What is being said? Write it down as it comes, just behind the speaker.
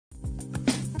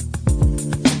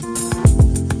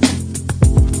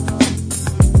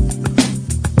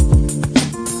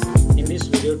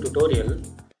tutorial,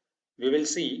 we will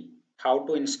see how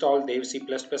to install Dev C++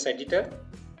 editor,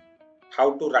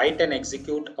 how to write and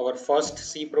execute our first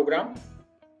C program.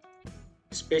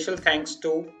 Special thanks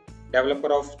to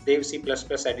developer of Dev C++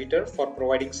 editor for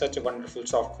providing such a wonderful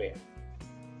software.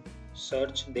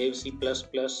 Search Dev C++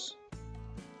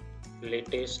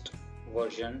 latest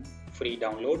version free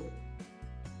download,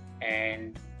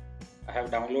 and I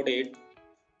have downloaded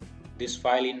this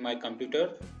file in my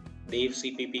computer, Dev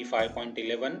CPP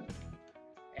 5.11,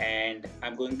 and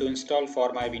I'm going to install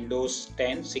for my Windows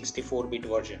 10 64-bit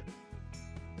version.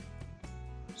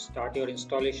 Start your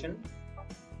installation.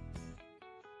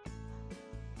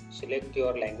 Select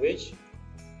your language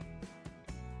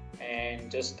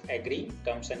and just agree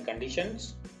terms and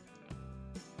conditions.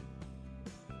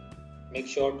 Make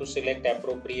sure to select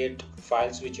appropriate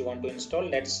files which you want to install.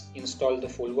 Let's install the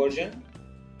full version.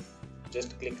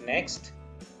 Just click next.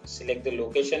 Select the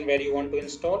location where you want to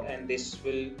install, and this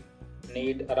will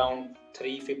need around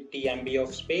 350 MB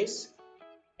of space,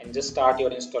 and just start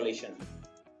your installation.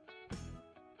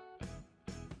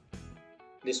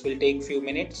 This will take few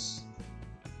minutes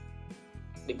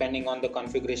depending on the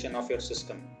configuration of your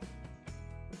system.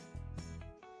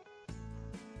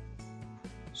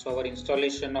 So our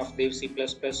installation of Dev C++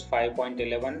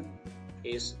 5.11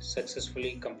 is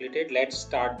successfully completed. Let's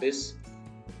start this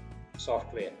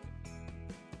software.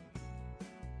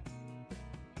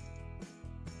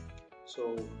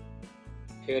 So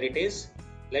here it is.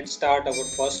 Let's start our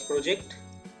first project.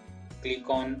 Click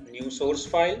on new source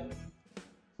file.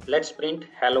 Let's print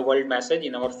hello world message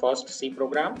in our first C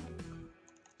program.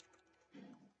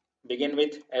 Begin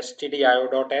with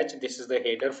stdio.h. This is the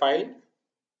header file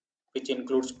which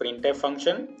includes printf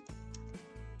function.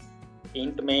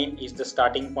 Int main is the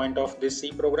starting point of this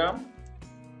C program,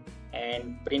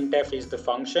 and printf is the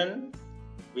function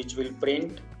which will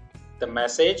print the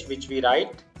message which we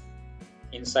write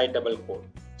inside double quote,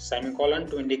 semicolon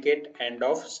to indicate end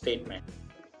of statement.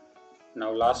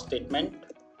 Now last statement,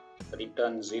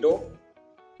 return 0.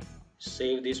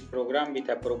 Save this program with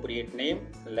appropriate name.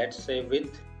 Let's save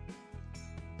with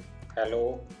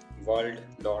hello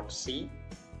world.c.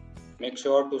 Make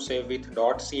sure to save with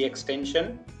 .c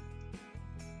extension,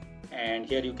 and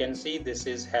here you can see this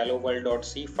is hello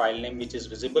world.c file name which is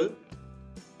visible.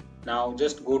 Now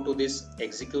just go to this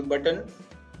execute button,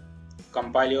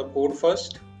 compile your code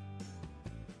first,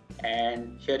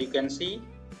 and here you can see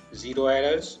 0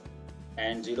 errors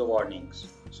and 0 warnings,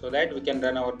 so that we can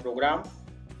run our program.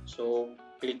 So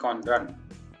click on run,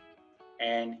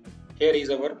 and here is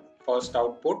our first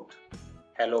output,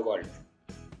 hello world.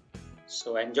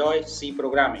 So enjoy C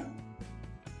programming.